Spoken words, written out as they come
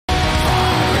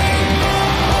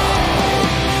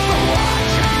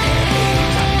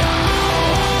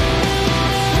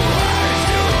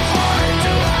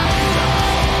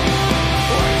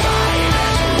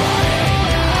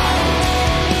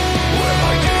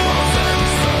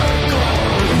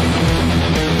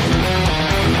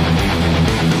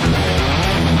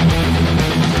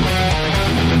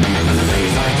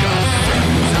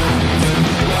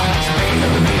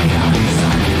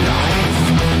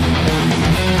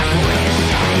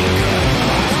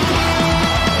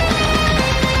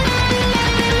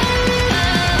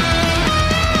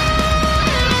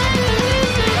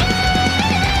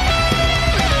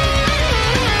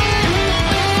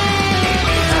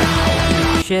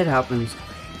it happens.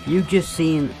 You just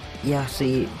seen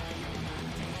Jassy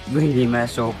really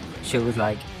mess up. She was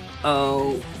like,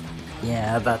 oh,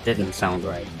 yeah, that didn't sound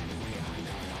right.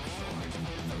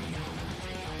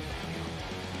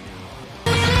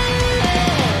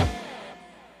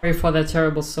 Sorry for that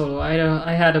terrible solo.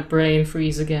 I had a brain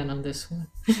freeze again on this one.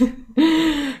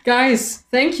 Guys,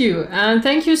 thank you. And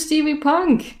thank you, Stevie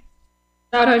Punk.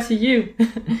 Shout out to you.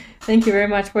 Thank you very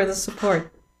much for the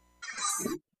support.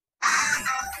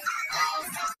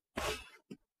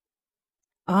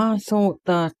 I thought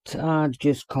that I'd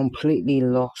just completely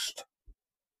lost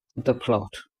the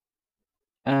plot.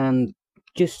 And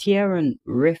just hearing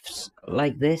riffs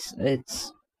like this,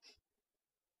 it's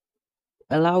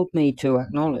allowed me to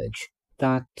acknowledge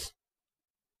that,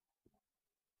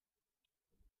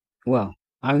 well,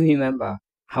 I remember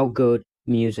how good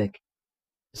music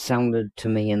sounded to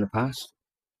me in the past.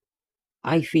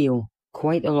 I feel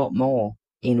quite a lot more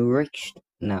enriched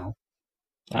now.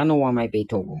 I know I might be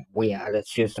talking weird,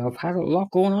 it's just I've had a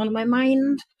lot going on in my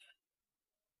mind.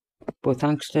 But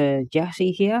thanks to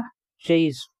Jassy here,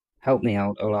 she's helped me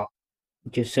out a lot.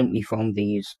 Just simply from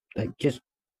these, like, just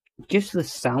the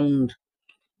sound.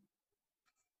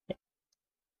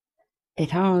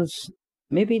 It has,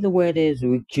 maybe the word is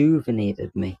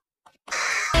rejuvenated me.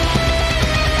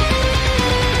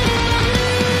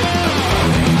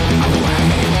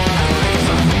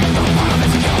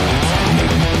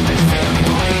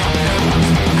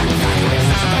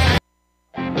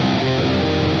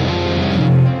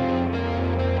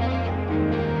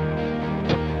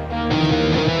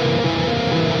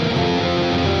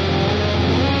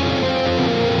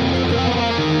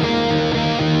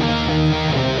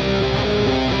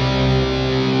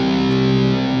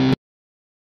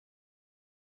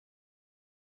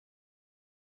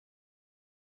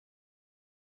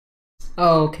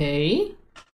 Okay.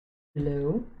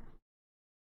 Hello.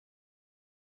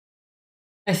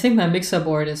 I think my mixer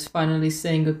board is finally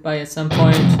saying goodbye at some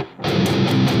point.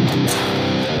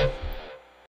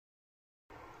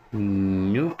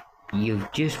 Nope,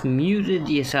 you've just muted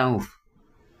yourself.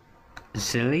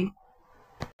 Silly.